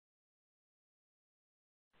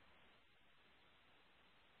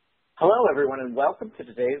Hello, everyone, and welcome to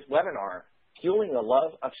today's webinar, Fueling the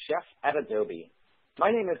Love of Chef at Adobe. My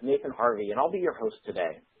name is Nathan Harvey, and I'll be your host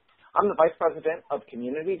today. I'm the Vice President of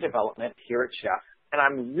Community Development here at Chef, and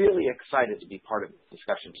I'm really excited to be part of this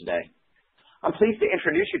discussion today. I'm pleased to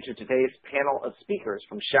introduce you to today's panel of speakers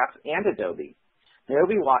from Chef and Adobe.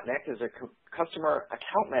 Naomi Watnick is a Customer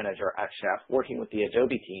Account Manager at Chef, working with the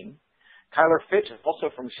Adobe team. Tyler Fitch, also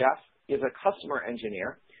from Chef, is a Customer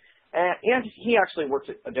Engineer, and he actually worked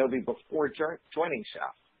at Adobe before joining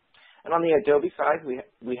Chef. And on the Adobe side,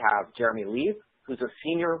 we have Jeremy Lee, who's a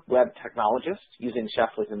Senior Web Technologist using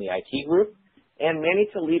Chef within the IT group, and Manny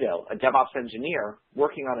Toledo, a DevOps Engineer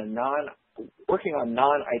working on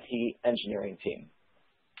non-IT engineering team.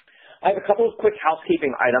 I have a couple of quick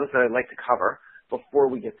housekeeping items that I'd like to cover before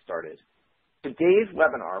we get started. Today's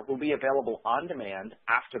webinar will be available on demand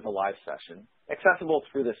after the live session, accessible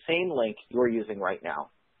through the same link you're using right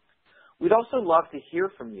now. We'd also love to hear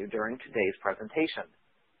from you during today's presentation.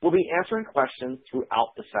 We'll be answering questions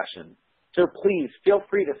throughout the session, so please feel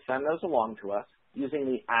free to send those along to us using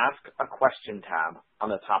the Ask a Question tab on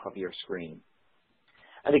the top of your screen.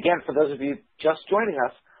 And again, for those of you just joining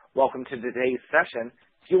us, welcome to today's session,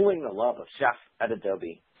 Fueling the Love of Chef at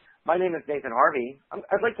Adobe. My name is Nathan Harvey.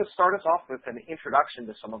 I'd like to start us off with an introduction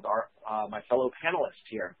to some of my fellow panelists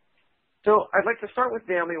here. So I'd like to start with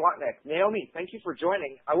Naomi Watnick. Naomi, thank you for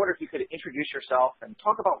joining. I wonder if you could introduce yourself and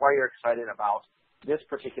talk about why you're excited about this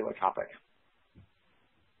particular topic.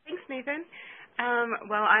 Thanks, Nathan.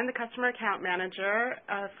 Well, I'm the Customer Account Manager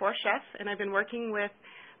for Chef, and I've been working with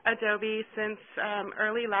Adobe since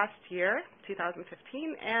early last year,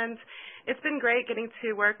 2015, and it's been great getting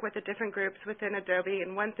to work with the different groups within Adobe.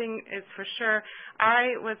 And one thing is for sure,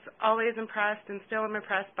 I was always impressed and still am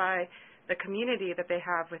impressed by the community that they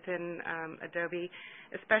have within Adobe,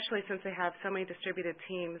 especially since they have so many distributed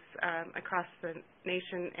teams across the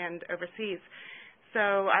nation and overseas.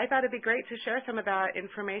 So I thought it'd be great to share some of that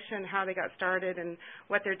information, how they got started and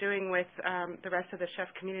what they're doing with the rest of the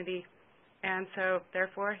Chef community. And so,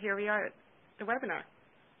 therefore, here we are at the webinar.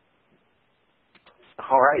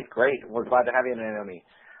 All right, great. We're glad to have you, Naomi.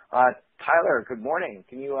 Tyler, good morning.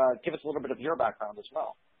 Can you give us a little bit of your background as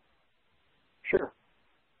well? Sure.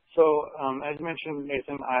 So, as mentioned,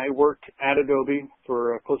 Nathan, I worked at Adobe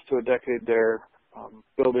for close to a decade there,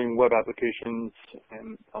 building web applications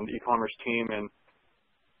and on the e-commerce team. And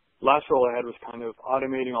last role I had was kind of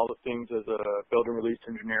automating all the things as a build and release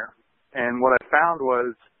engineer. And what I found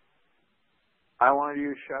was I wanted to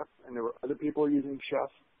use Chef, and there were other people using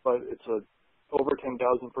Chef, but it's a over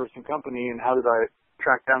 10,000 person company, and how did I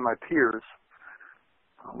track down my peers?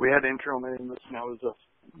 We had internal mailing lists, and that was a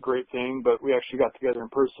great thing, but we actually got together in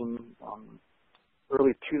person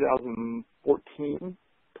early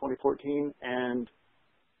 2014, and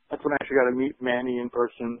that's when I actually got to meet Manny in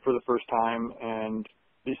person for the first time. And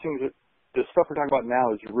these things, the stuff we're talking about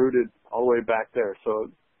now is rooted all the way back there.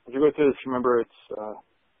 So as we go through this, remember it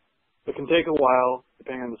can take a while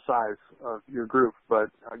depending on the size of your group,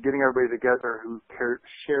 but getting everybody together who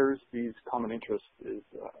shares these common interests is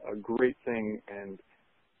a great thing, and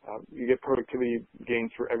you get productivity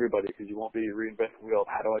gains for everybody because you won't be reinventing the wheel of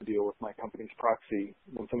how do I deal with my company's proxy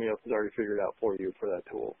when somebody else has already figured it out for you for that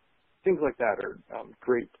tool. Things like that are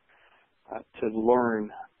great to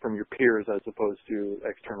learn from your peers as opposed to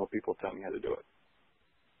external people telling you how to do it.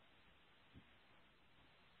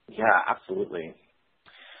 Yeah, absolutely.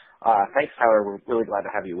 Thanks, Tyler. We're really glad to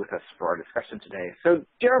have you with us for our discussion today. So,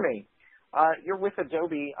 Jeremy, you're with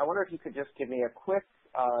Adobe. I wonder if you could just give me a quick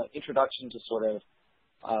introduction to sort of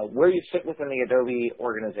where you sit within the Adobe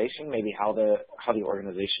organization, maybe how the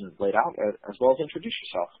organization is laid out, as well as introduce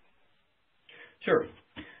yourself. Sure.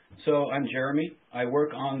 So I'm Jeremy. I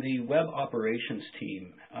work on the web operations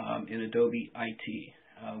team in Adobe IT.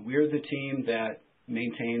 We're the team that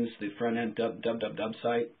maintains the front-end www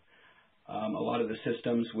site, a lot of the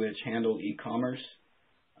systems which handle e-commerce.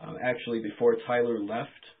 Actually, before Tyler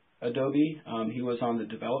left Adobe, he was on the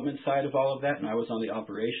development side of all of that, and I was on the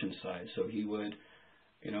operations side. So he would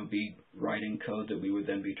be writing code that we would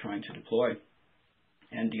then be trying to deploy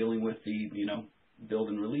and dealing with the, build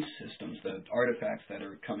and release systems, the artifacts that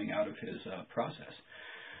are coming out of his process.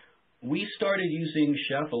 We started using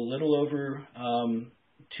Chef a little over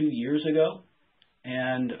 2 years ago,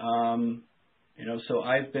 and so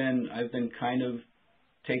I've been kind of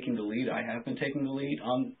taking the lead. I have been taking the lead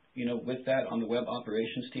on, with that on the web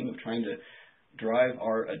operations team of trying to drive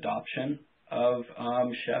our adoption of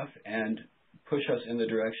Chef and push us in the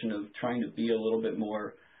direction of trying to be a little bit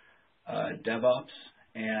more DevOps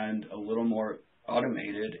and a little more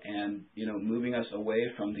automated, and moving us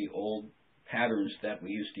away from the old patterns that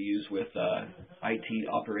we used to use with IT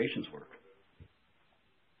operations work.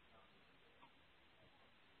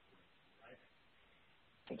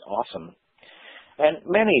 That's awesome. And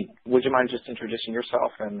Manny, would you mind just introducing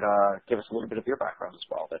yourself and give us a little bit of your background as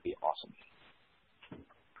well? That'd be awesome.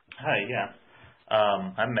 Hi, yeah.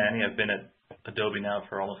 I'm Manny. I've been at Adobe now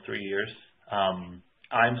for almost 3 years.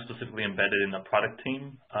 I'm specifically embedded in the product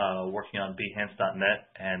team, working on Behance.net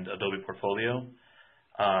and Adobe Portfolio.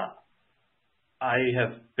 I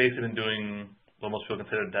have basically been doing what most people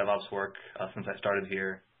consider DevOps work since I started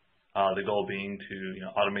here. The goal being to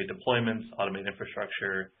automate deployments, automate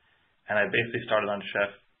infrastructure, and I basically started on Chef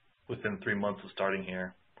within 3 months of starting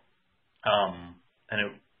here.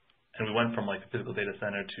 And we went from like a physical data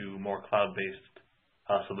center to more cloud-based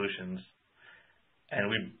solutions. And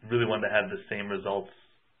we really wanted to have the same results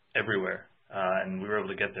everywhere, and we were able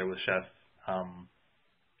to get there with Chef.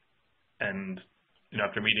 And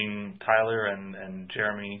after meeting Tyler and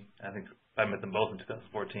Jeremy, I think I met them both in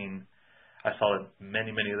 2014. I saw that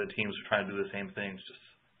many other teams were trying to do the same things, just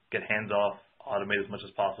get hands off, automate as much as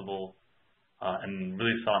possible, and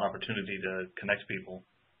really saw an opportunity to connect people.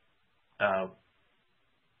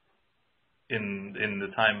 In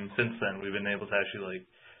the time since then, we've been able to actually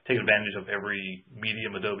take advantage of every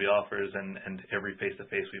medium Adobe offers and every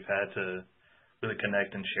face-to-face we've had to really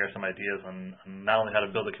connect and share some ideas on not only how to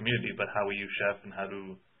build a community, but how we use Chef and how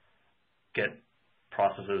to get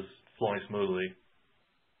processes flowing smoothly.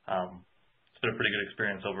 It's been a pretty good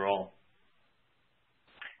experience overall.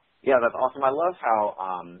 Yeah, that's awesome. I love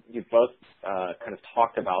how you both kind of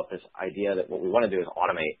talked about this idea that what we want to do is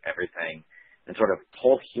automate everything and sort of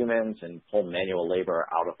pull humans and pull manual labor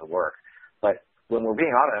out of the work. But when we're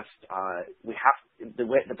being honest,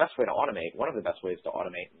 the best way to automate, one of the best ways to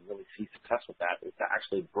automate and really see success with that is to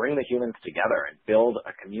actually bring the humans together and build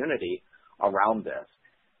a community around this.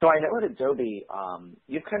 So I know at Adobe,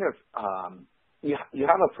 you've kind of, you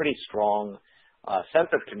have a pretty strong sense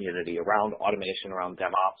of community around automation, around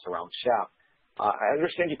DevOps, around Chef. I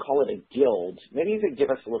understand you call it a guild. Maybe you could give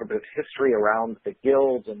us a little bit of history around the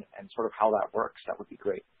guild and sort of how that works. That would be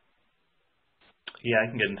great. Yeah, I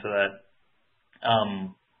can get into that.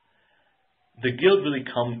 The guild really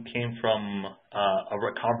came from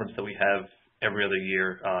a conference that we have every other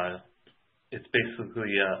year. It's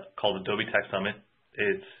basically called Adobe Tech Summit.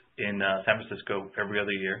 It's in San Francisco every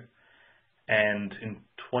other year. And in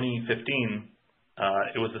 2015,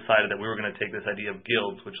 it was decided that we were going to take this idea of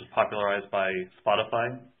guilds, which was popularized by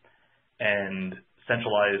Spotify, and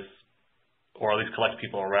centralize or at least collect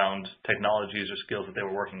people around technologies or skills that they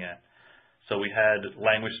were working at. So we had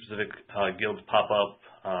language-specific guilds pop up,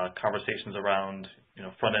 conversations around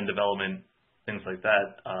front-end development, things like that.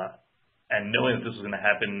 And knowing that this was going to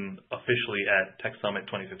happen officially at Tech Summit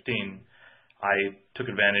 2015, I took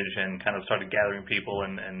advantage and kind of started gathering people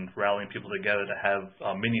and rallying people together to have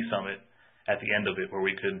a mini summit at the end of it where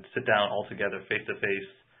we could sit down all together face-to-face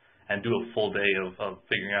and do a full day of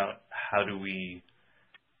figuring out how do we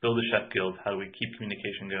build a Chef Guild, how do we keep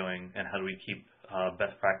communication going, and how do we keep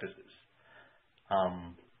best practices.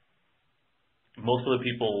 Most of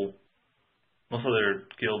their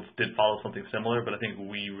guilds did follow something similar, but I think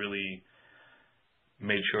we really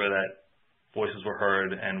made sure that voices were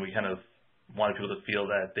heard, and we kind of wanted people to feel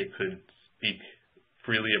that they could speak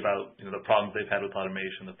freely about the problems they've had with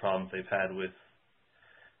automation, the problems they've had with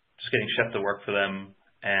just getting Chef to work for them.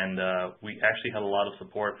 And we actually had a lot of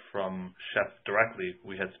support from Chef directly.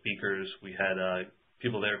 We had speakers, we had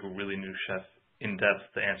people there who really knew Chef in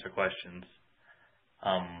depth to answer questions.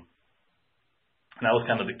 And that was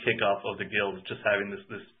kind of the kickoff of the guild, just having this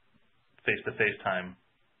face-to-face time.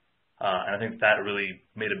 And I think that really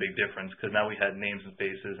made a big difference because now we had names and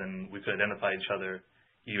faces and we could identify each other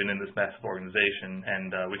even in this massive organization.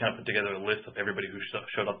 And we kind of put together a list of everybody who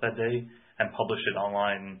showed up that day and published it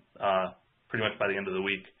online pretty much by the end of the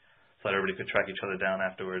week so that everybody could track each other down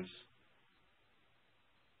afterwards.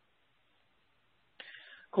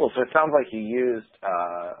 Cool. So it sounds like you used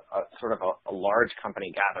a large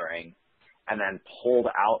company gathering and then pulled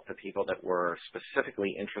out the people that were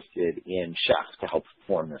specifically interested in Chef to help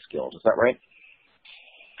form this guild. Is that right?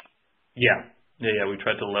 Yeah. We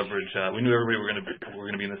tried to leverage. We knew everybody were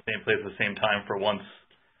going to be in the same place at the same time for once,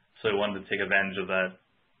 so we wanted to take advantage of that.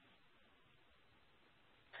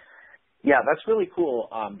 Yeah, that's really cool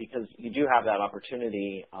because you do have that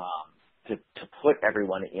opportunity to put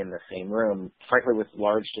everyone in the same room. Frankly, with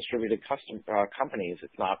large distributed companies,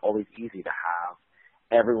 it's not always easy to have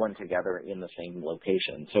everyone together in the same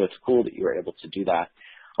location. So it's cool that you were able to do that.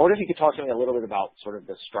 I wonder if you could talk to me a little bit about sort of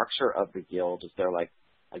the structure of the guild. Is there like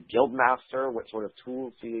a guild master? What sort of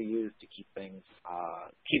tools do you use to keep things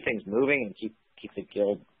moving and keep the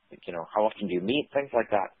guild? How often do you meet? Things like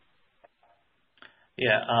that.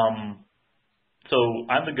 Yeah. So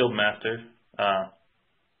I'm the guild master.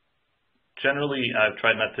 Generally, I've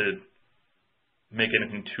tried not to make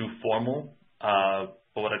anything too formal,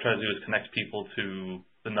 but what I try to do is connect people to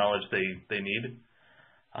the knowledge they need.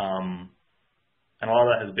 And a lot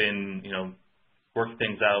of that has been, working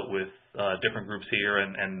things out with different groups here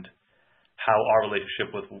and how our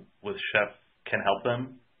relationship with Chef can help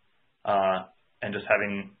them, and just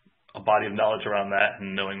having a body of knowledge around that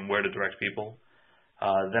and knowing where to direct people.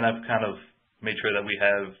 Then I've kind of made sure that we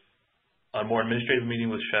have a more administrative meeting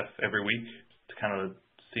with Chef every week to kind of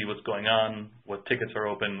see what's going on, what tickets are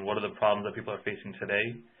open, what are the problems that people are facing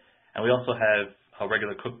today. And we also have a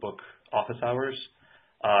regular cookbook office hours,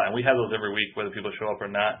 and we have those every week whether people show up or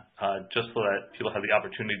not, just so that people have the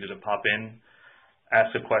opportunity to pop in,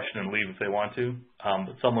 ask a question, and leave if they want to.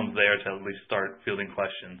 But someone's there to at least start fielding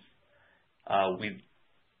questions.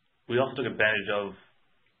 We also took advantage of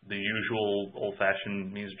the usual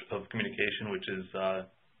old-fashioned means of communication, which is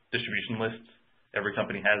distribution lists. Every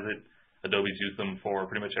company has it. Adobe's used them for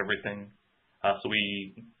pretty much everything. So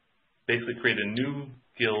we basically created a new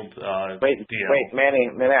guild Wait, DL. Manny,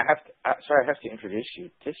 I have to introduce you.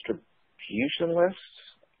 Distribution lists?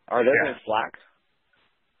 Are those in Slack?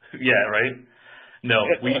 Yeah, right? No,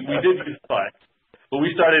 we did use Slack. But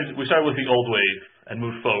we started with the old way and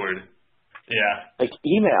moved forward. Yeah. Like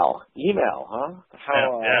email, huh?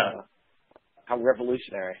 How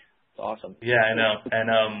revolutionary. It's awesome. Yeah, I know. And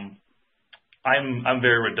I'm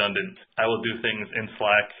very redundant. I will do things in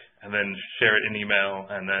Slack and then share it in email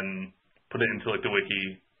and then put it into like the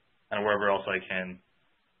wiki and wherever else I can.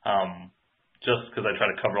 Just because I try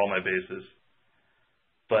to cover all my bases.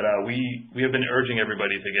 But we have been urging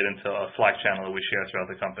everybody to get into a Slack channel that we share throughout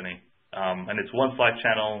the company. And it's one Slack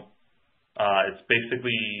channel. It's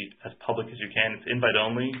basically as public as you can. It's invite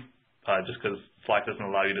only, just because Slack doesn't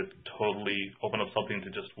allow you to totally open up something to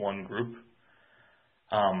just one group.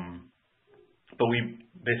 But we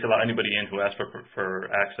basically allow anybody in who asks for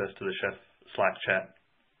access to the Chef Slack chat.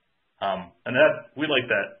 And we like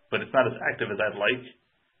that, but it's not as active as I'd like.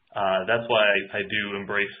 That's why I do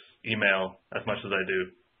embrace email as much as I do.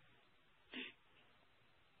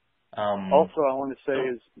 Also, I want to say,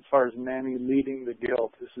 as far as Manny leading the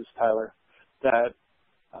guild, this is Tyler, that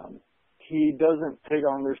he doesn't take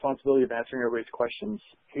on the responsibility of answering everybody's questions.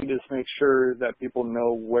 He just makes sure that people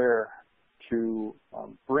know where to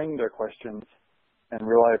bring their questions and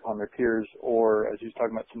rely upon their peers, or as he's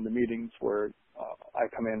talking about some of the meetings where I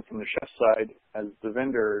come in from the chef side as the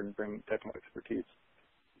vendor and bring technical expertise.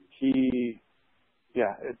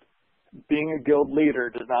 Being a guild leader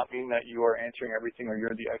does not mean that you are answering everything or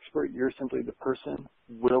you're the expert. You're simply the person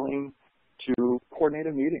willing to coordinate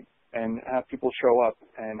a meeting and have people show up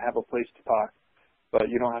and have a place to talk, but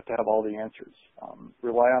you don't have to have all the answers.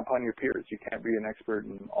 Rely upon your peers. You can't be an expert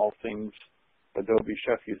in all things Adobe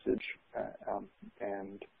Chef usage.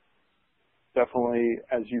 And definitely,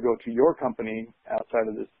 as you go to your company outside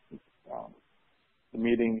of this the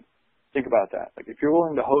meeting, think about that. Like if you're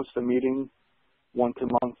willing to host a meeting once a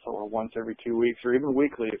month or once every 2 weeks or even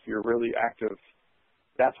weekly if you're really active,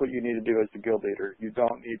 that's what you need to do as the guild leader. You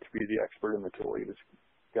don't need to be the expert in the tool. You just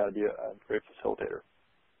got to be a great facilitator.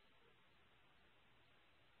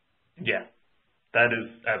 Yeah, that is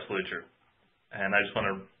absolutely true. And I just want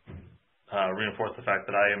to reinforce the fact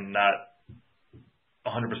that I am not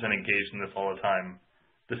 100% engaged in this all the time.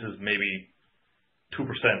 This is maybe 2%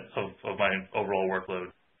 of my overall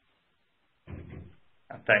workload.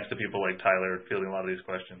 Thanks to people like Tyler fielding a lot of these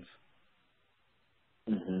questions.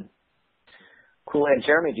 Mm-hmm. Cool. And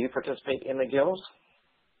Jeremy, do you participate in the guilds?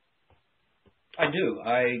 I do.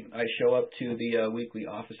 I show up to the weekly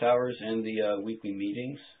office hours and the weekly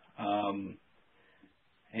meetings,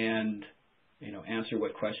 and answer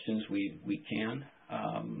what questions we can.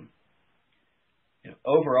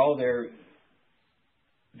 Overall, there's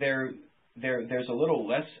a little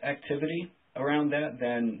less activity around that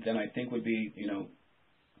than I think would be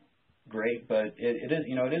great, but it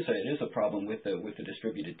is a problem with the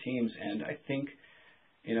distributed teams, and I think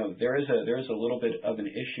there is a little bit of an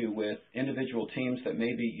issue with individual teams that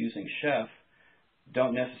may be using Chef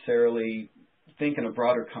don't necessarily think in a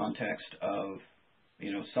broader context of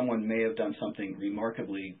someone may have done something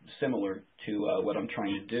remarkably similar to what I'm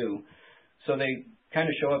trying to do, so they kind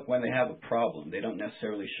of show up when they have a problem. They don't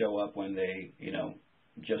necessarily show up when they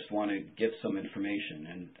just want to get some information,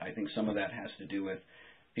 and I think some of that has to do with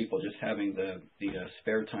people just having the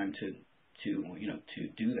spare time to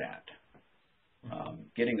do that.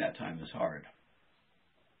 Getting that time is hard.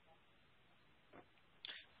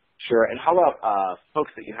 Sure. And how about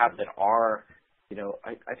folks that you have that are,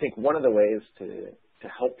 I think one of the ways to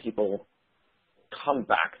help people come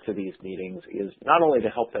back to these meetings is not only to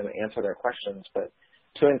help them answer their questions, but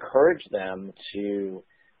to encourage them to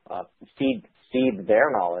feed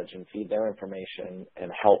their knowledge and feed their information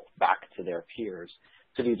and help back to their peers.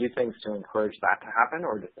 So do you do things to encourage that to happen,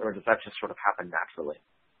 or does that just sort of happen naturally?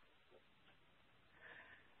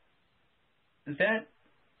 That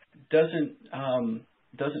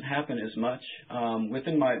doesn't happen as much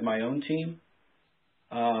within my own team.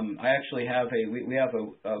 I actually have we have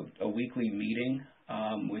a weekly meeting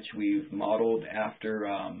which we've modeled after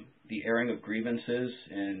the airing of grievances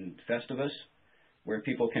in Festivus, where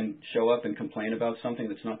people can show up and complain about something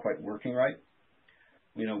that's not quite working right.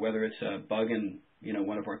 Whether it's a bug in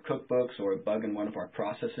one of our cookbooks or a bug in one of our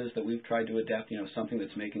processes that we've tried to adapt. Something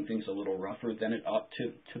that's making things a little rougher than it ought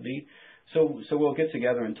to be. So we'll get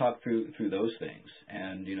together and talk through those things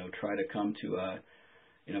and try to come to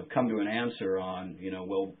an answer on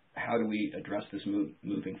well, how do we address this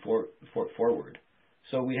moving forward.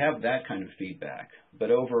 So we have that kind of feedback,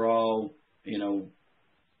 but overall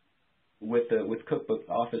with cookbook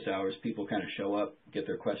office hours, people kind of show up, get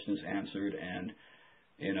their questions answered, and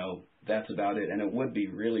that's about it. And it would be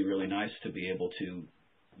really, really nice to be able to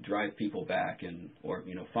drive people back or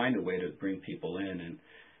find a way to bring people in and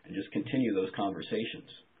just continue those conversations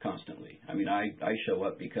constantly. I mean, I show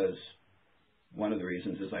up because one of the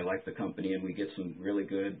reasons is I like the company, and we get some really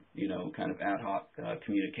good, kind of ad hoc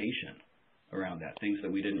communication around that, things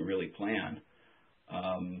that we didn't really plan.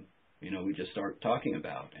 We just start talking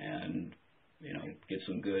about and, get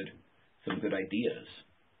some good ideas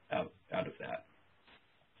out of that.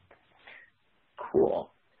 Cool.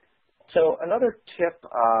 So another tip,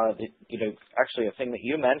 actually a thing that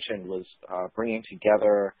you mentioned was bringing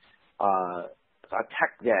together a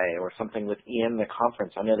tech day or something within the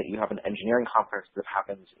conference. I know that you have an engineering conference that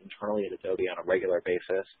happens internally at Adobe on a regular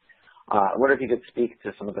basis. I wonder if you could speak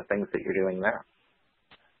to some of the things that you're doing there.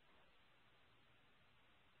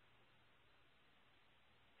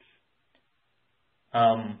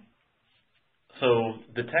 So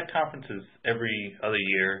the tech conference is every other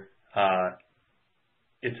year.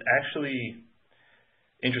 It's actually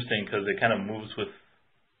interesting because it kind of moves with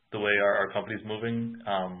the way our company's moving.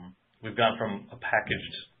 We've gone from a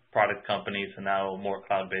packaged product company to now a more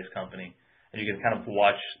cloud-based company, and you can kind of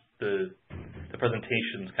watch the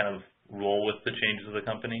presentations kind of roll with the changes of the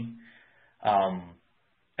company.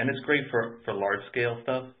 And it's great for large-scale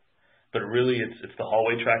stuff, but really it's the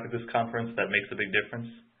hallway track at this conference that makes a big difference,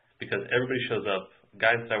 because everybody shows up.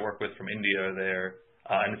 Guys that I work with from India are there,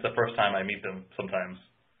 and it's the first time I meet them sometimes.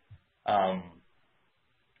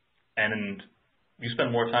 And you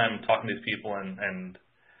spend more time talking to these people and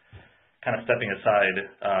kind of stepping aside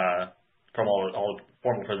from all the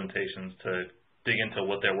formal presentations to dig into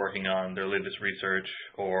what they're working on, their latest research,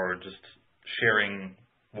 or just sharing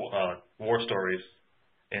war stories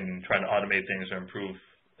in trying to automate things or improve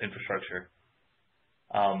infrastructure.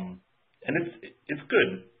 And it's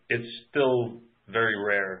good. It's still very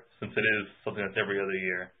rare since it is something that's every other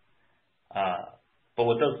year. But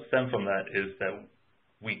what does stem from that is that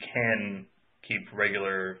we can keep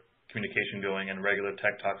regular communication going and regular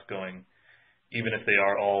tech talks going, even if they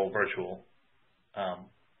are all virtual.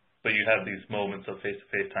 But you have these moments of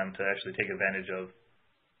face-to-face time to actually take advantage of,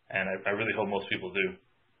 and I really hope most people do.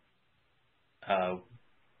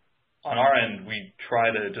 On our end, we try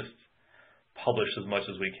to just publish as much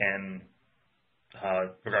as we can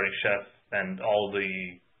regarding Chef, and all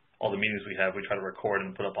the meetings we have, we try to record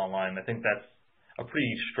and put up online. I think that's a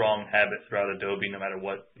pretty strong habit throughout Adobe, no matter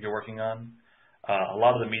what you're working on. A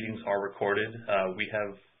lot of the meetings are recorded. We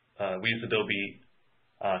use Adobe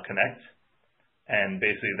Connect, and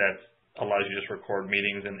basically that allows you to just record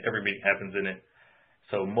meetings, and every meeting happens in it.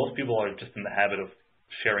 So most people are just in the habit of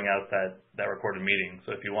sharing out that recorded meeting.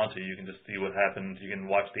 So if you want to, you can just see what happens. You can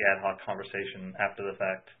watch the ad hoc conversation after the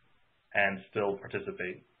fact and still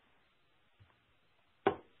participate.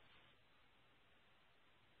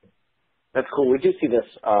 That's cool. We do see this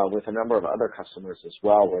with a number of other customers as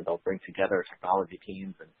well, where they'll bring together technology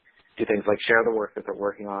teams and do things like share the work that they're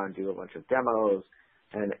working on, do a bunch of demos,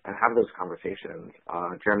 and have those conversations.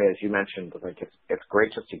 Jeremy, as you mentioned, like it's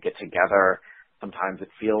great just to get together. Sometimes it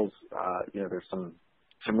feels, there's some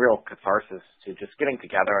real catharsis to just getting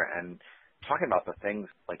together and talking about the things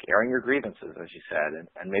like airing your grievances, as you said,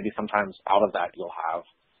 and maybe sometimes out of that you'll have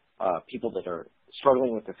people that are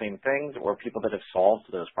struggling with the same things, or people that have solved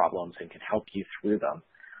those problems and can help you through them.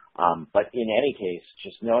 But in any case,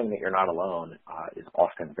 just knowing that you're not alone is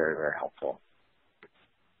often very, very helpful.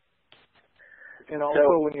 And also,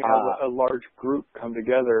 So, when you have a large group come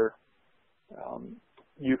together,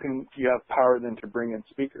 you have power then to bring in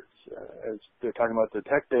speakers. As they're talking about the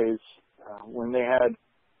tech days, when they had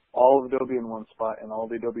all of Adobe in one spot and all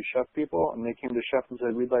the Adobe Chef people, and they came to Chef and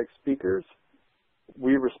said, we'd like speakers,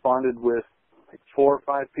 we responded with like 4 or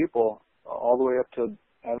 5 people, all the way up to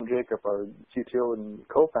Adam Jacob, our CTO and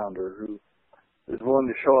co-founder, who is willing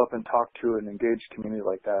to show up and talk to an engaged community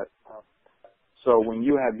like that. So when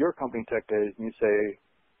you have your company tech days and you say,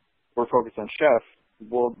 we're focused on Chef,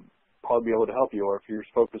 we'll probably be able to help you. Or if you're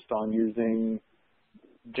focused on using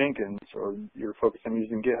Jenkins or you're focused on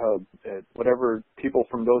using GitHub, whatever, people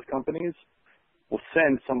from those companies will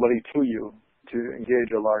send somebody to you to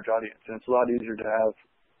engage a large audience. And it's a lot easier to have,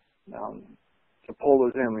 to pull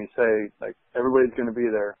those in. We say, like, everybody's going to be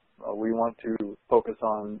there. We want to focus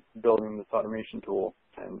on building this automation tool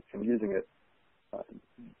and using it.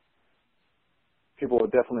 People are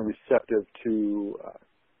definitely receptive to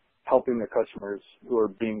helping their customers who are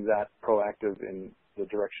being that proactive in the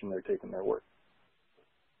direction they're taking their work.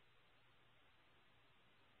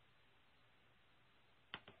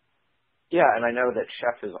 Yeah, and I know that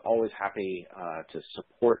Chef is always happy to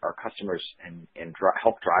support our customers and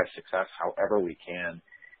help drive success however we can.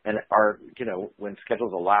 And when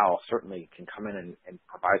schedules allow, certainly can come in and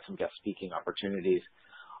provide some guest speaking opportunities.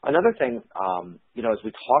 Another thing, as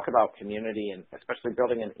we talk about community and especially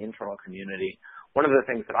building an internal community, one of the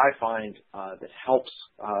things that I find that helps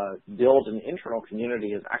build an internal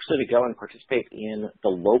community is actually to go and participate in the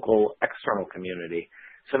local external community.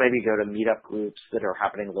 So maybe go to meetup groups that are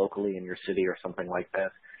happening locally in your city or something like this.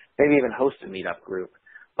 Maybe even host a meetup group.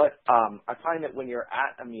 But I find that when you're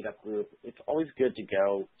at a meetup group, it's always good to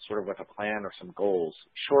go sort of with a plan or some goals.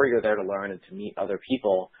 Sure, you're there to learn and to meet other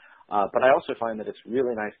people, but I also find that it's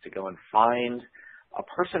really nice to go and find a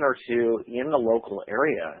person or two in the local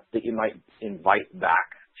area that you might invite back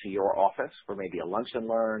to your office for maybe a lunch and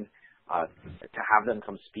learn, to have them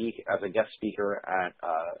come speak as a guest speaker at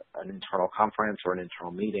an internal conference or an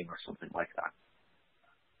internal meeting or something like that.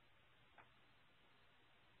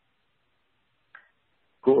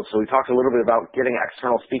 Cool. So we talked a little bit about getting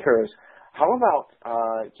external speakers. How about,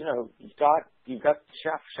 you've got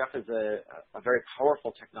Chef. Chef is a very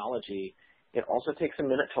powerful technology. It also takes a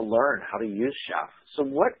minute to learn how to use Chef. So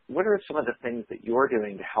what are some of the things that you're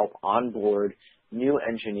doing to help onboard new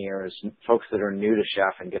engineers, folks that are new to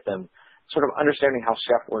Chef, and get them sort of understanding how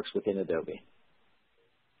Chef works within Adobe?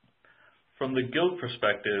 From the guild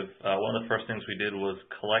perspective, one of the first things we did was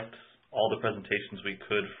collect all the presentations we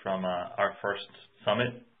could from our first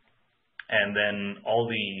summit, and then all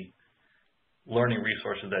the learning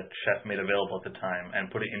resources that Chef made available at the time,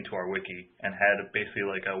 and put it into our wiki, and had basically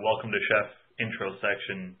like a welcome to Chef intro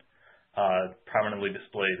section prominently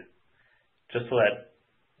displayed, just so that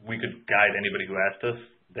we could guide anybody who asked us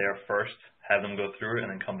there first, have them go through it,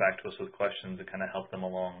 and then come back to us with questions to kind of help them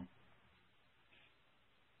along.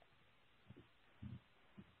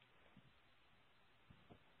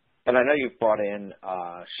 And I know you've brought in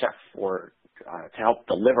Chef to help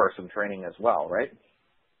deliver some training as well, right?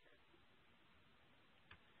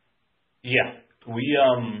 Yeah,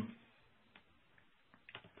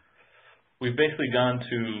 we've basically gone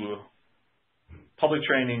to public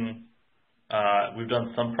training. We've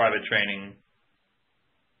done some private training.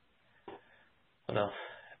 What else?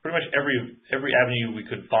 Pretty much every avenue we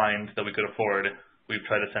could find that we could afford, we've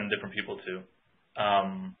tried to send different people to.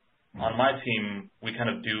 On my team, we kind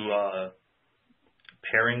of do a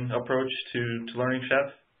pairing approach to learning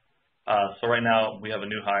Chef. So right now we have a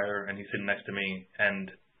new hire, and he's sitting next to me,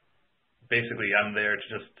 and basically I'm there to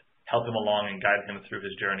just help him along and guide him through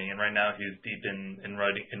his journey. And right now he's deep in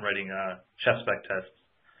writing Chef spec tests.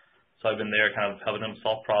 So I've been there kind of helping him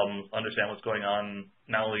solve problems, understand what's going on,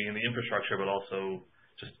 not only in the infrastructure, but also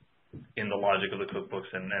just in the logic of the cookbooks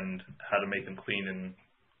and how to make them clean and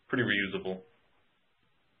pretty reusable.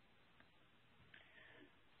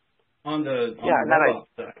 On the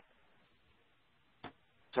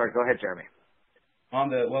Sorry, go ahead, Jeremy. On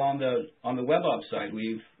the web ops side,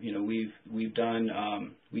 we've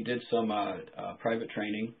done we did some private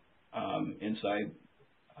training inside.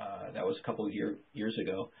 That was a couple of years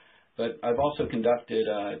ago. But I've also conducted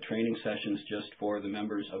training sessions just for the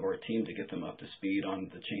members of our team to get them up to speed on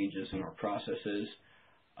the changes in our processes,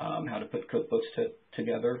 how to put cookbooks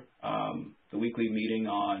together. The weekly meeting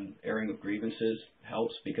on airing of grievances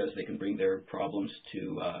helps because they can bring their problems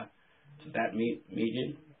to that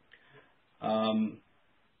meeting.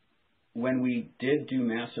 When we did do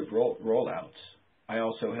massive rollouts, I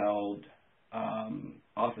also held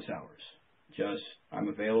office hours. Just, I'm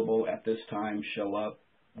available at this time, show up,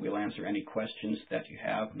 We'll answer any questions that you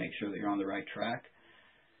have, make sure that you're on the right track.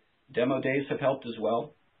 Demo days have helped as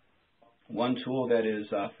well. One tool that is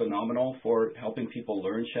phenomenal for helping people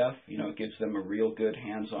learn Chef, it gives them a real good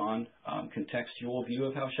hands-on contextual view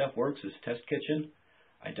of how Chef works, is Test Kitchen.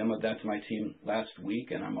 I demoed that to my team last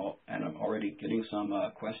week, and I'm already getting some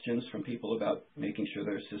questions from people about making sure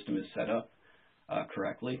their system is set up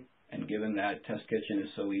correctly. And given that Test Kitchen is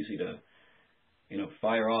so easy to,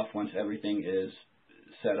 fire off once everything is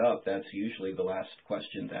set up, that's usually the last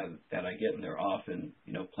question that I get, and they're often,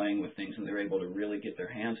 playing with things, and they're able to really get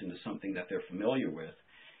their hands into something that they're familiar with,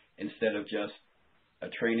 instead of just a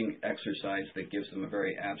training exercise that gives them a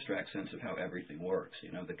very abstract sense of how everything works.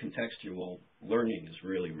 The contextual learning is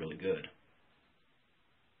really, really good.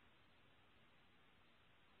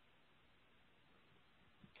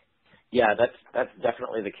 Yeah, that's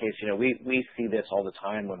definitely the case. We see this all the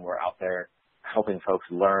time when we're out there helping folks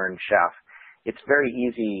learn Chef. It's very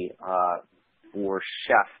easy for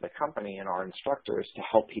Chef, the company, and our instructors to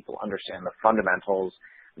help people understand the fundamentals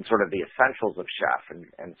and sort of the essentials of Chef,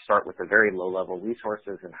 and start with the very low-level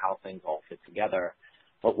resources and how things all fit together.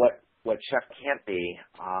 But what Chef can't be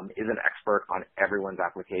is an expert on everyone's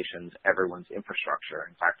applications, everyone's infrastructure.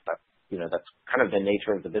 In fact, that's kind of the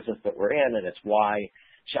nature of the business that we're in, and it's why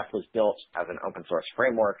Chef was built as an open source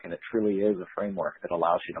framework, and it truly is a framework that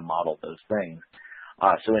allows you to model those things.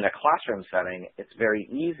 So in a classroom setting, it's very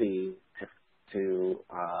easy to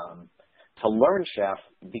learn Chef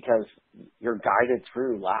because you're guided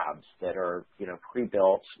through labs that are,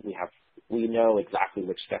 pre-built. We know exactly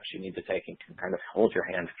which steps you need to take and can kind of hold your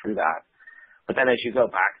hand through that. But then as you go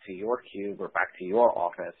back to your cube or back to your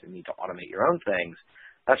office and need to automate your own things,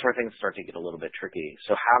 that's where things start to get a little bit tricky.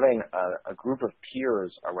 So having a group of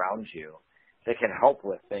peers around you that can help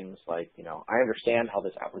with things like, I understand how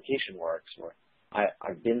this application works, or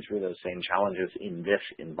I've been through those same challenges in this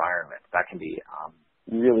environment, that can be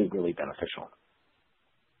really, really beneficial.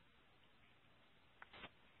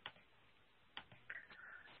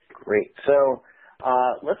 Great. So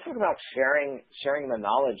let's talk about sharing the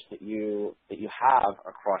knowledge that you have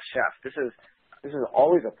across Chef. This is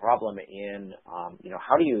always a problem in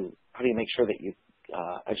how do you make sure that you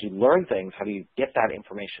as you learn things, how do you get that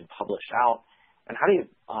information published out, and how do you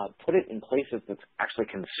put it in places that's actually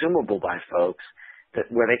consumable by folks,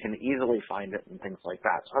 where they can easily find it and things like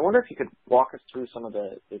that. So I wonder if you could walk us through some of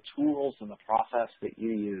the tools and the process that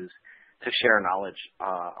you use to share knowledge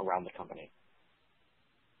around the company.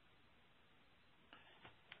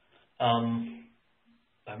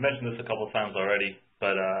 I've mentioned this a couple of times already,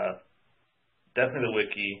 but definitely the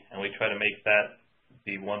wiki, and we try to make that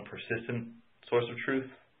the one persistent source of truth.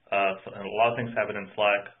 And a lot of things happen in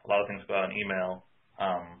Slack, a lot of things go out in email,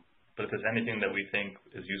 but if there's anything that we think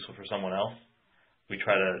is useful for someone else, we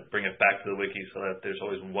try to bring it back to the wiki so that there's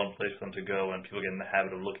always one place for them to go and people get in the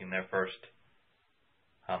habit of looking there first.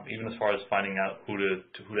 Even as far as finding out who to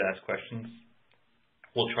ask questions,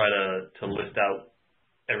 we'll try to list out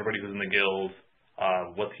everybody who's in the guild,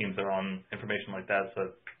 what teams they're on, information like that, so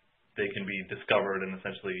that they can be discovered and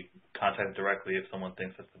essentially contacted directly if someone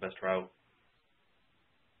thinks that's the best route.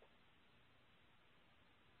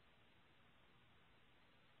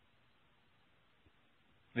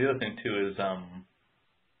 The other thing too is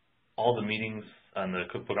all the meetings and the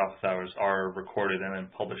cookbook office hours are recorded and then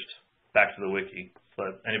published back to the wiki, so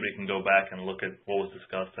that anybody can go back and look at what was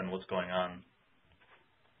discussed and what's going on.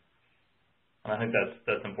 And I think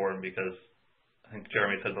that's important because I think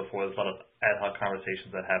Jeremy said before, there's a lot of ad hoc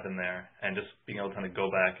conversations that happen there, and just being able to kind of go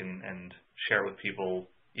back and share with people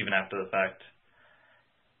even after the fact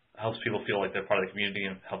helps people feel like they're part of the community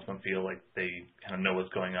and helps them feel like they kind of know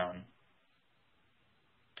what's going on.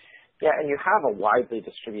 Yeah, and you have a widely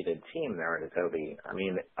distributed team there at Adobe. I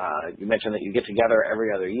mean, you mentioned that you get together every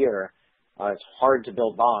other year. It's hard to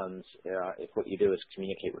build bonds if what you do is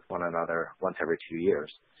communicate with one another once every 2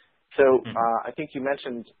 years. So I think you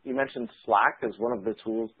mentioned Slack as one of the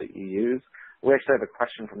tools that you use. We actually have a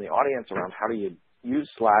question from the audience around how do you use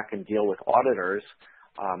Slack and deal with auditors,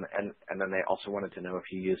 and then they also wanted to know if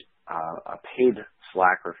you use a paid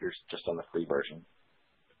Slack or if you're just on the free version.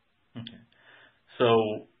 Okay.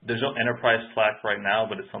 So there's no enterprise Slack right now,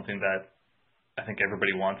 but it's something that I think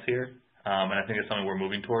everybody wants here, and I think it's something we're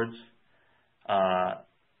moving towards.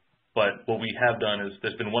 But what we have done is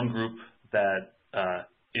there's been one group that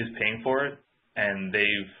is paying for it, and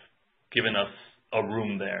they've given us a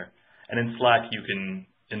room there. And in Slack, you can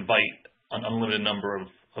invite an unlimited number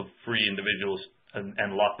of free individuals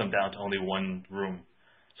and lock them down to only one room.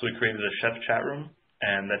 So we created a chef chat room,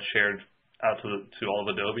 and that's shared out to all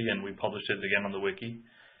of Adobe, and we published it again on the wiki.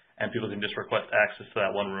 And people can just request access to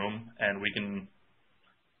that one room, and we can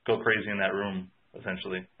go crazy in that room,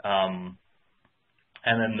 essentially. And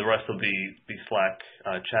then the rest of the Slack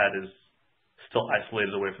chat is still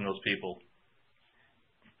isolated away from those people.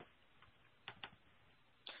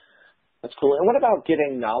 That's cool. And what about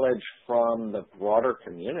getting knowledge from the broader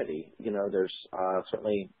community? You know, there's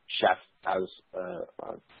certainly Chef has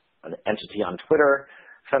an entity on Twitter,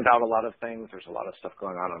 sent out a lot of things. There's a lot of stuff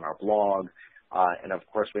going on our blog. And of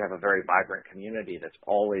course, we have a very vibrant community that's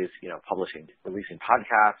always, you know, releasing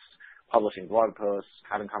podcasts, publishing blog posts,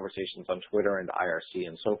 having conversations on Twitter and IRC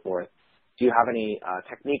and so forth. Do you have any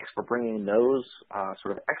techniques for bringing those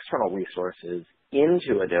sort of external resources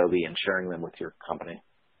into Adobe and sharing them with your company,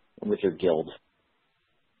 with your guild?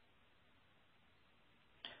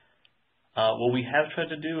 What we have tried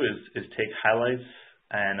to do is take highlights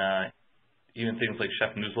and even things like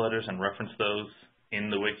chef newsletters and reference those in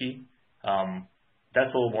the wiki.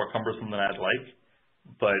 That's a little more cumbersome than I'd like,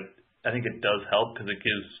 but I think it does help because it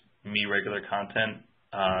gives me regular content.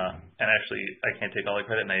 And actually, I can't take all the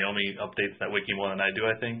credit. Naomi updates that wiki more than I do,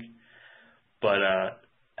 I think. But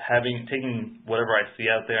taking whatever I see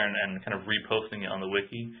out there and kind of reposting it on the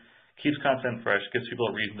wiki keeps content fresh, gives people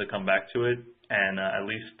a reason to come back to it, and at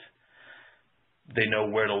least they know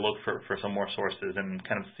where to look for some more sources and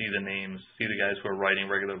kind of see the names, see the guys who are writing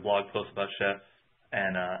regular blog posts about Chef,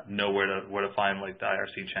 and know where to find like the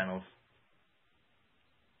IRC channels.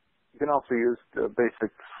 You can also use the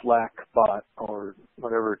basic Slack bot or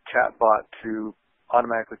whatever chat bot to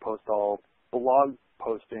automatically post all blog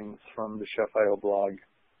postings from the Chef.io blog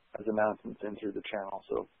as announcements into the channel.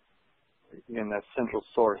 So again, that central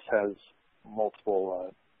source has multiple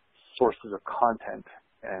sources of content,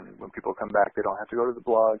 and when people come back, they don't have to go to the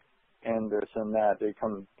blog and this and that. They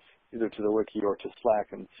come either to the wiki or to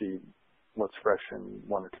Slack and see what's fresh in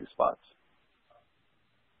one or two spots.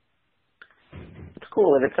 It's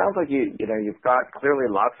cool, and it sounds like you've got clearly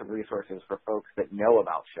lots of resources for folks that know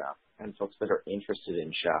about Chef and folks that are interested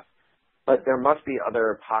in Chef. But there must be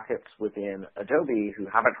other pockets within Adobe who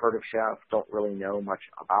haven't heard of Chef, don't really know much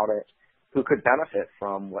about it, who could benefit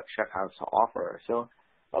from what Chef has to offer. So,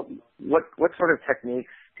 what sort of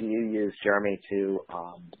techniques do you use, Jeremy, to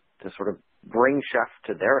sort of bring Chef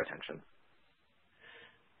to their attention?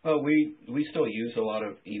 Well, we still use a lot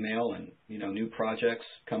of email, and new projects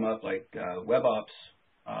come up like WebOps.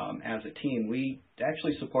 As a team, we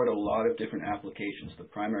actually support a lot of different applications. The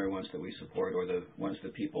primary ones that we support, or the ones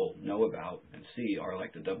that people know about and see, are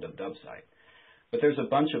like the www site. But there's a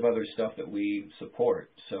bunch of other stuff that we support.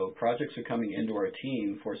 So projects are coming into our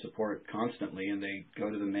team for support constantly, and they go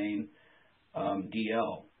to the main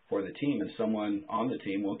DL for the team, and someone on the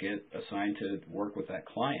team will get assigned to work with that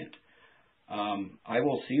client. I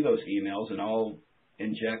will see those emails, and I'll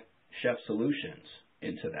inject Chef solutions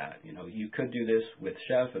into that. You could do this with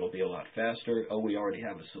Chef. It'll be a lot faster. Oh, we already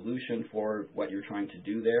have a solution for what you're trying to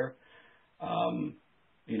do there.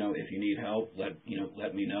 If you need help,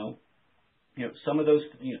 let me know. Some of those,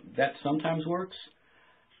 that sometimes works.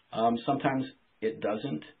 Sometimes it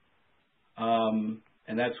doesn't.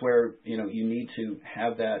 And that's where, you need to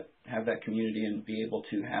have that community and be able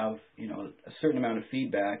to have, a certain amount of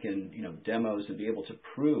feedback and, demos, and be able to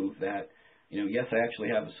prove that, yes, I actually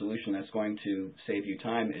have a solution that's going to save you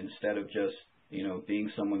time, instead of just,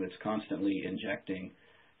 being someone that's constantly injecting,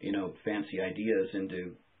 fancy ideas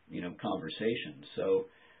into, conversations. So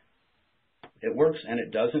it works and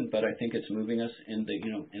it doesn't, but I think it's moving us in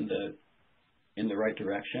the right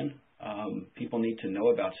direction. People need to know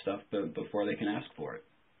about stuff before they can ask for it.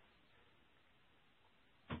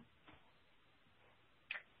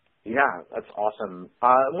 Yeah, that's awesome.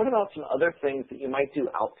 What about some other things that you might do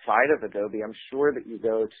outside of Adobe? I'm sure that you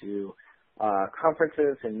go to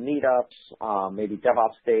conferences and meetups, maybe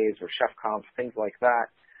DevOps days or ChefConf, things like that.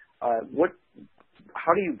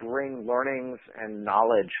 How do you bring learnings and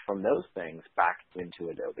knowledge from those things back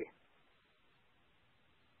into Adobe?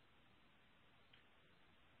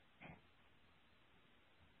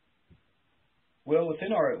 Well,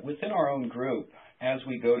 within our own group, as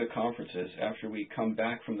we go to conferences, after we come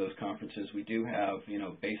back from those conferences, we do have,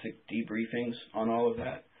 basic debriefings on all of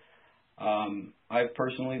that. I've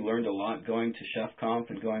personally learned a lot going to ChefConf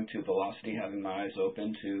and going to Velocity, having my eyes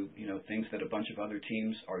open to, things that a bunch of other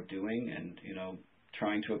teams are doing, and,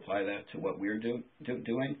 trying to apply that to what we're doing.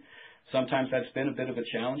 Sometimes that's been a bit of a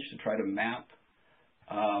challenge to try to map,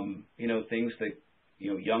 things that,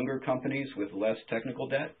 younger companies with less technical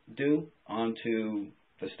debt do onto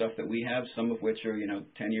the stuff that we have, some of which are,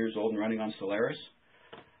 10 years old and running on Solaris.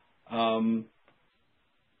 So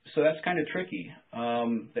that's kind of tricky.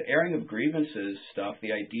 The airing of grievances stuff,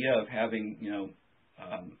 the idea of having,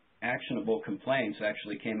 actionable complaints,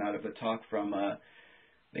 actually came out of a talk from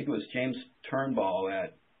think it was James Turnbull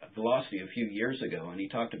at Velocity a few years ago, and he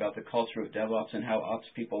talked about the culture of DevOps and how ops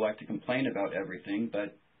people like to complain about everything,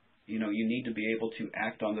 but you need to be able to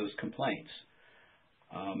act on those complaints.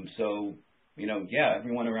 So, yeah,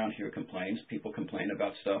 everyone around here complains. People complain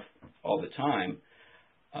about stuff all the time,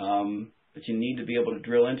 but you need to be able to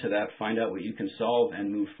drill into that, find out what you can solve,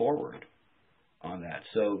 and move forward on that.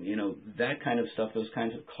 So, that kind of stuff, those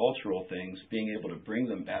kinds of cultural things, being able to bring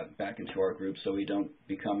them back into our group so we don't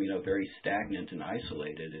become, very stagnant and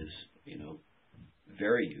isolated is,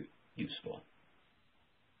 very useful.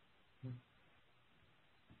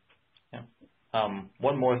 Yeah.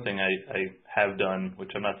 One more thing I have done, which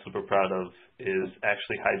I'm not super proud of, is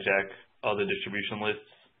actually hijack other distribution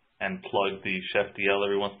lists and plug the Chef DL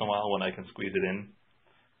every once in a while when I can squeeze it in.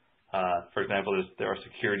 For example, there are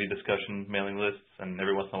security discussion mailing lists, and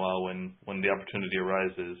every once in a while when the opportunity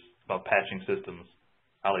arises about patching systems,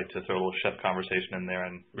 I like to throw a little Chef conversation in there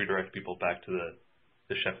and redirect people back to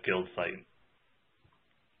the Chef Guild site.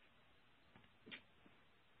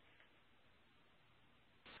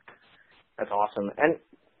 That's awesome. And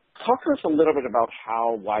talk to us a little bit about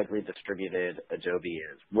how widely distributed Adobe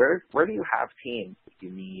is. Where do you have teams that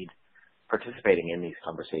you need participating in these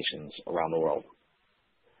conversations around the world?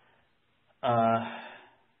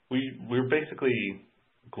 We're basically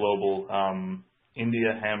global.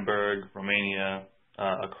 India, Hamburg, Romania,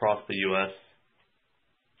 across the U.S.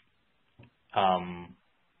 I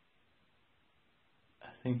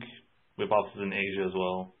think we have offices in Asia as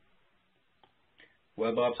well.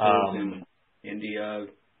 Web offices in India,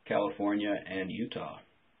 California, and Utah.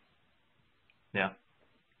 Yeah.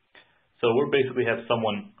 So we basically have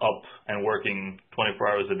someone up and working 24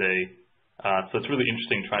 hours a day. So it's really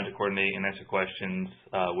interesting trying to coordinate and answer questions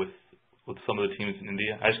with some of the teams in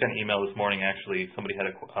India. I just got an email this morning, actually. Somebody had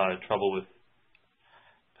trouble with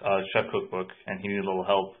Chef Cookbook, and he needed a little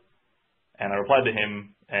help. And I replied to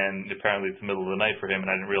him, and apparently it's the middle of the night for him, and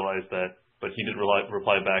I didn't realize that. But he did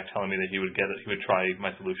reply back telling me that he would get it. He would try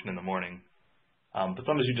my solution in the morning. But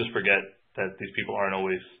sometimes you just forget that these people aren't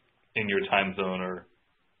always in your time zone or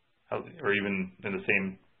even in the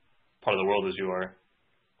same part of the world as you are.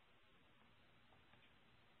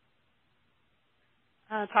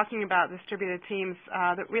 Talking about distributed teams,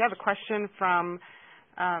 we have a question from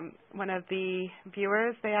one of the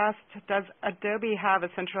viewers. They asked, does Adobe have a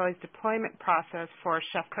centralized deployment process for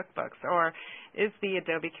Chef Cookbooks, or is the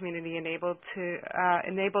Adobe community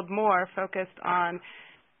enabled more focused on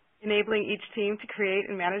enabling each team to create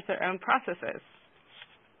and manage their own processes?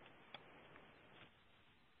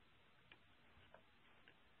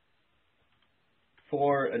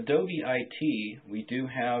 For Adobe IT, we do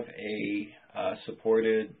have a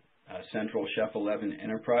supported central Chef 11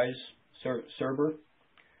 enterprise server.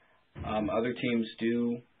 Other teams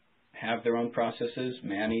do have their own processes.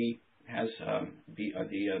 Manny has the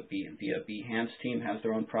Behance team has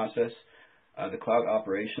their own process. The cloud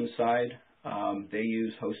operations side, they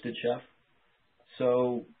use hosted Chef.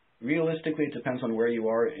 So realistically, it depends on where you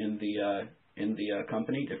are in the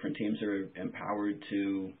company. Different teams are empowered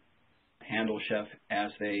to handle Chef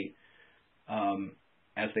as they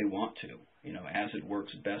want to, as it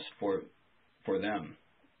works best for them.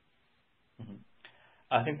 Mm-hmm.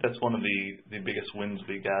 I think that's one of the biggest wins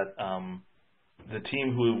we got. The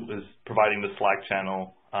team who is providing the Slack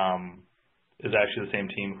channel is actually the same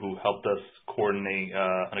team who helped us coordinate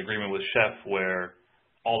an agreement with Chef where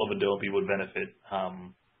all of Adobe would benefit.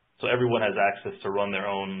 So everyone has access to run their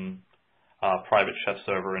own private Chef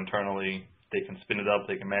server internally. They can spin it up,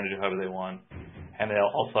 they can manage it however they want, and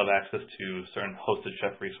they'll also have access to certain hosted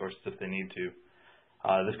Chef resources if they need to.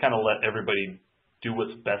 This kind of let everybody do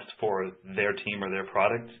what's best for their team or their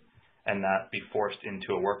product and not be forced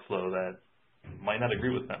into a workflow that might not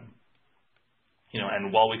agree with them.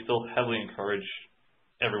 And while we still heavily encourage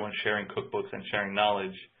everyone sharing cookbooks and sharing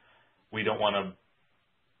knowledge, we don't want to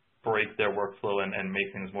break their workflow and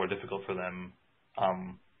make things more difficult for them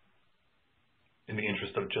in the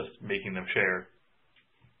interest of just making them share.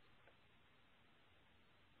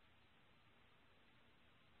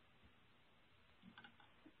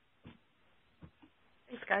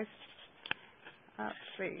 Thanks, guys. Let's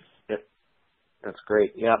see. Yep. That's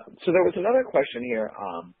great. Yeah. So there was another question here.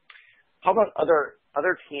 How about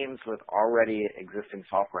other teams with already existing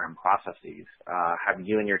software and processes? Have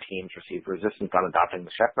you and your teams received resistance on adopting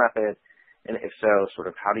the Chef method? And if so, sort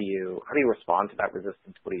of how do you respond to that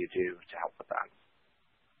resistance? What do you do to help with that?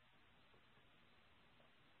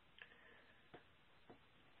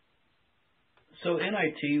 So in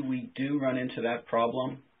IT, we do run into that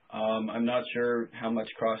problem. I'm not sure how much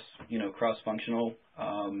cross-functional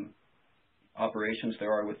operations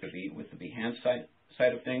there are with the Behance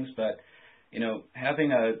side of things, but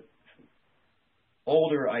having a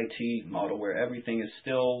older IT model where everything is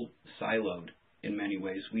still siloed in many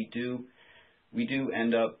ways, we do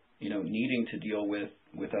end up needing to deal with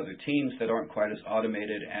other teams that aren't quite as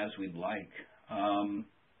automated as we'd like.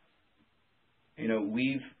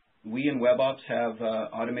 We in WebOps have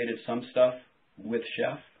automated some stuff with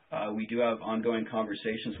Chef. We do have ongoing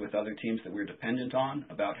conversations with other teams that we're dependent on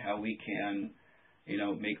about how we can,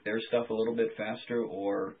 make their stuff a little bit faster,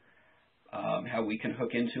 or how we can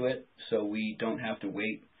hook into it so we don't have to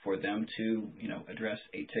wait for them to, address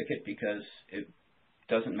a ticket, because it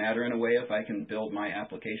doesn't matter in a way if I can build my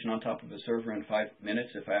application on top of a server in 5 minutes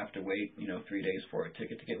if I have to wait, 3 days for a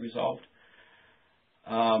ticket to get resolved.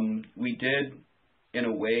 We did, in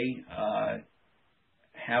a way,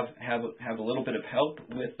 have a little bit of help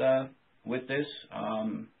with this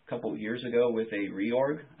a couple of years ago with a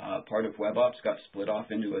reorg. Part of WebOps got split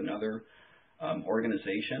off into another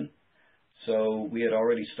organization. So we had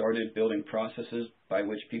already started building processes by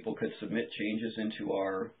which people could submit changes into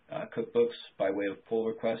our cookbooks by way of pull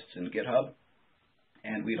requests in GitHub.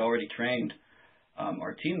 And we'd already trained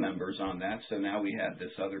our team members on that. So now we had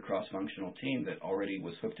this other cross-functional team that already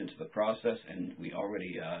was hooked into the process, and we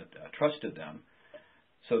already trusted them.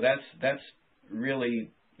 So that's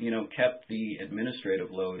really, kept the administrative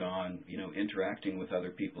load on, interacting with other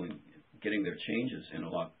people and getting their changes in a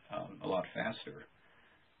lot faster.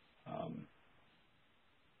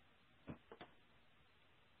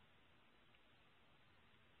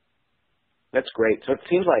 That's great. So it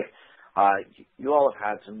seems like you all have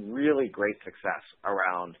had some really great success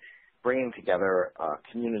around bringing together a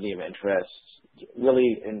community of interests,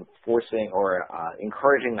 really enforcing or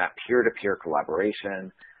encouraging that peer-to-peer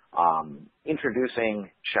collaboration,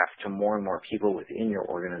 introducing Chef to more and more people within your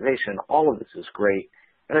organization. All of this is great.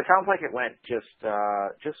 And it sounds like it went just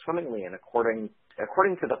swimmingly and according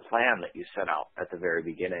to the plan that you set out at the very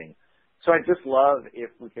beginning. So I'd just love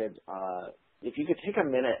if you could take a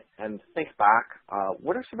minute and think back,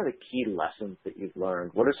 what are some of the key lessons that you've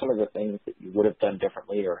learned? What are some of the things that you would have done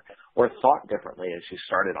differently or thought differently as you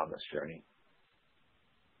started on this journey?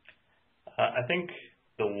 I think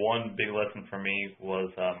the one big lesson for me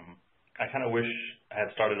was I kind of wish I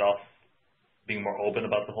had started off being more open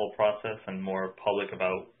about the whole process and more public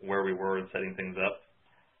about where we were and setting things up.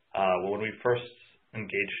 When we first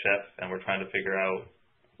engaged Chef and we're trying to figure out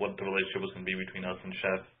what the relationship was going to be between us and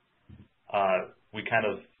Chef, we kind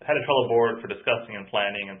of had a Trello board for discussing and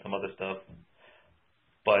planning and some other stuff,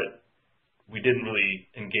 but we didn't really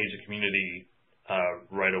engage the community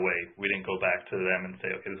right away. We didn't go back to them and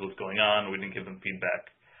say, okay, this is what's going on. We didn't give them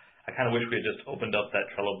feedback. I kind of wish we had just opened up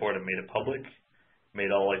that Trello board and made it public,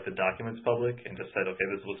 made all like the documents public, and just said, okay,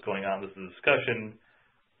 this is what's going on. This is a discussion.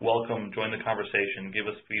 Welcome, join the conversation, give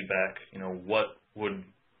us feedback. What would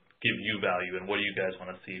give you value and what do you guys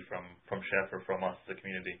want to see from Chef or from us as a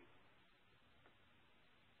community?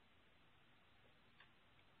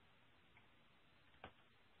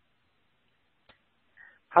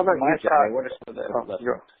 How about you, Jeremy? What are some of the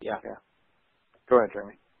lessons? Yeah. Go ahead,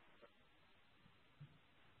 Jeremy.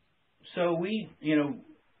 So we,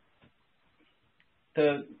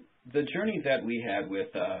 the journey that we had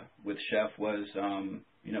with Chef was,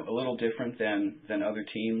 a little different than other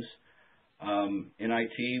teams. In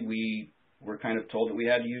IT, we were kind of told that we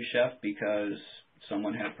had to use Chef because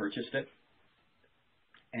someone had purchased it.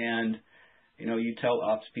 And, you tell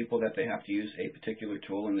ops people that they have to use a particular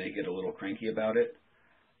tool and they get a little cranky about it.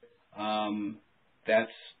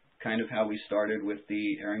 That's kind of how we started with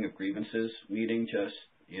the airing of grievances meeting, just,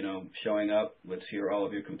 showing up, let's hear all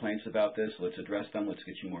of your complaints about this, let's address them, let's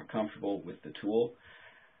get you more comfortable with the tool.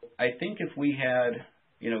 I think if we had,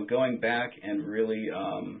 going back and really,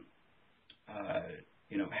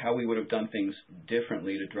 how we would have done things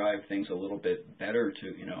differently to drive things a little bit better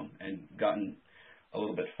to, and gotten a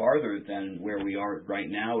little bit farther than where we are right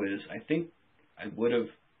now is, I think I would have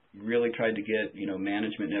really tried to get,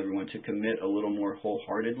 management and everyone to commit a little more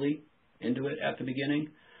wholeheartedly into it at the beginning.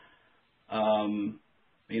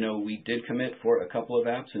 We did commit for a couple of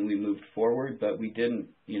apps and we moved forward, but we didn't,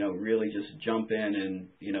 really just jump in and,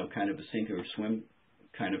 kind of a sink or swim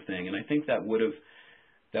kind of thing. And I think that would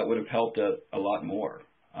have helped a lot more.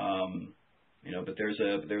 But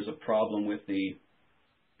there's a problem with the,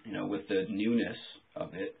 with the newness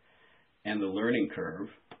of it and the learning curve.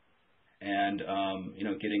 And,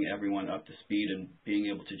 getting everyone up to speed and being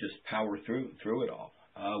able to just power through it all.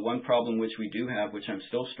 One problem which we do have, which I'm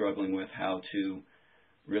still struggling with how to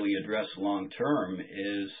really address long term,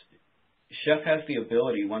 is Chef has the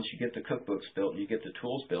ability, once you get the cookbooks built and you get the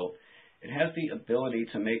tools built, it has the ability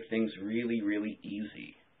to make things really, really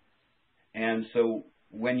easy. And so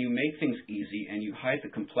when you make things easy and you hide the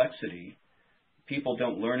complexity, people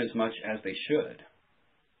don't learn as much as they should.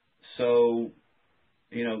 So,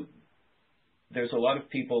 you know, there's a lot of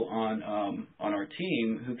people on our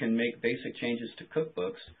team who can make basic changes to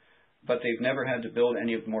cookbooks, but they've never had to build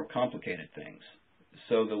any of the more complicated things.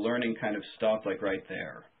 So the learning kind of stopped like right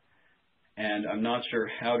there. And I'm not sure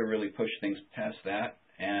how to really push things past that.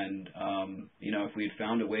 And, you know, if we had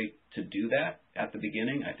found a way to do that at the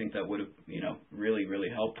beginning, I think that would have, you know, really, really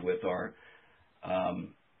helped with our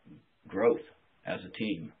growth as a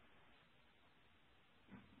team.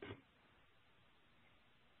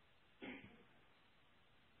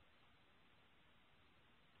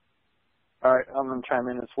 All right, I'm going to chime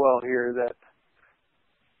in as well here that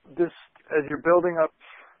this, as you're building up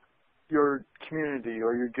your community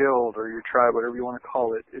or your guild or your tribe, whatever you want to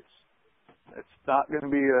call it, it's not going to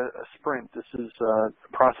be a sprint. This is a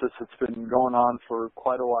process that's been going on for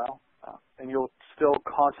quite a while, and you'll still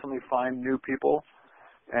constantly find new people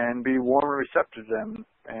and be warm and receptive to them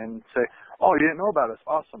and say, oh, you didn't know about us?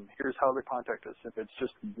 Awesome. Here's how to contact us. If it's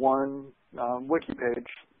just one wiki page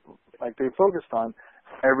like they focused on,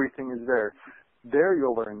 everything is there. There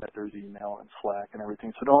you'll learn that there's email and Slack and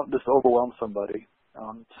everything. So don't just overwhelm somebody.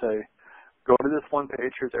 Say, go to this one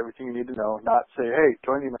page, here's everything you need to know. Not say, hey,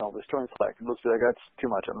 join email, just join Slack. And they'll be like, that's too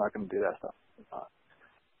much, I'm not going to do that stuff.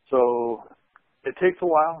 So it takes a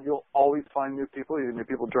while. You'll always find new people. Either new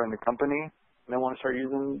people join the company and they want to start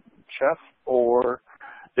using Chef, or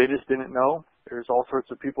they just didn't know. There's all sorts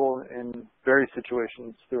of people in various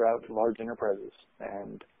situations throughout large enterprises.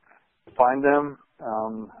 And find them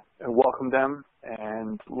and welcome them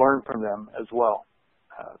and learn from them as well.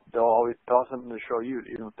 They'll have something to show you,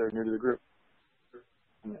 even if they're new to the group.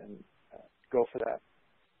 And go for that.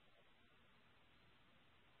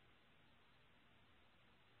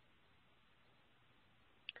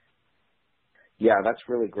 Yeah, that's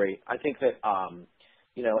really great. I think that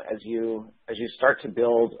you know, as you start to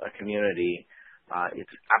build a community, it's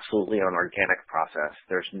absolutely an organic process.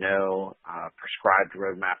 There's no prescribed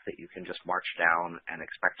roadmap that you can just march down and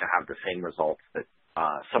expect to have the same results that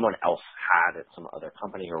someone else had at some other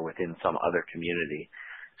company or within some other community.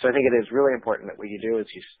 So I think it is really important that what you do is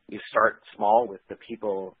you start small with the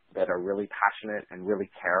people that are really passionate and really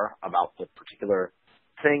care about the particular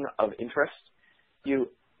thing of interest. You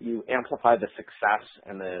amplify the success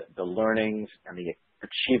and the learnings and the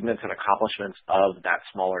achievements and accomplishments of that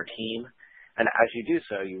smaller team. And as you do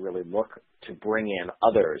so, you really look to bring in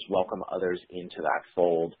others, welcome others into that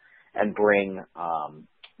fold, and bring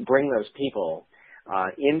those people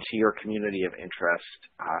into your community of interest,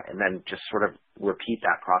 and then just sort of repeat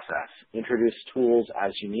that process. Introduce tools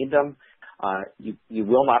as you need them. You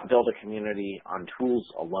will not build a community on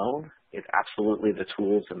tools alone. It's absolutely the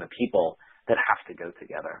tools and the people that have to go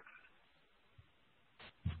together.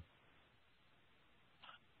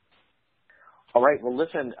 All right, well,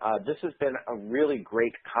 listen, this has been a really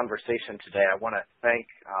great conversation today. I want to thank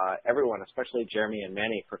everyone, especially Jeremy and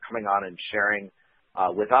Manny, for coming on and sharing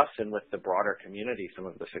with us and with the broader community some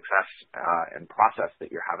of the success and process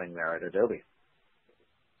that you're having there at Adobe.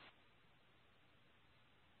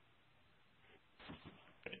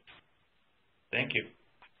 Thank you.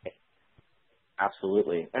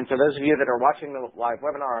 Absolutely. And for those of you that are watching the live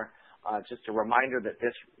webinar, just a reminder that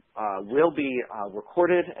this will be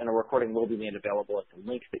recorded, and a recording will be made available at the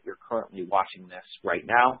link that you're currently watching this right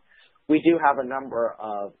now. We do have a number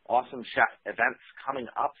of awesome chef events coming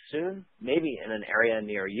up soon, maybe in an area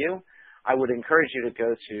near you. I would encourage you to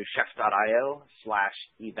go to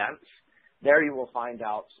chef.io/events. There you will find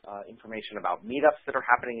out information about meetups that are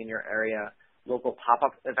happening in your area, local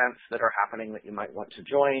pop-up events that are happening that you might want to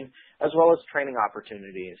join, as well as training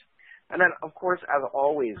opportunities. And then, of course, as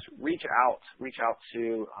always, reach out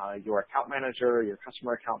to your account manager, your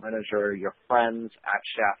customer account manager, your friends at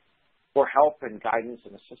Chef for help and guidance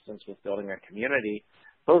and assistance with building a community,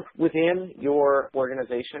 both within your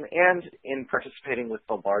organization and in participating with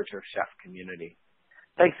the larger Chef community.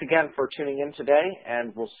 Thanks again for tuning in today,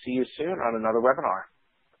 and we'll see you soon on another webinar.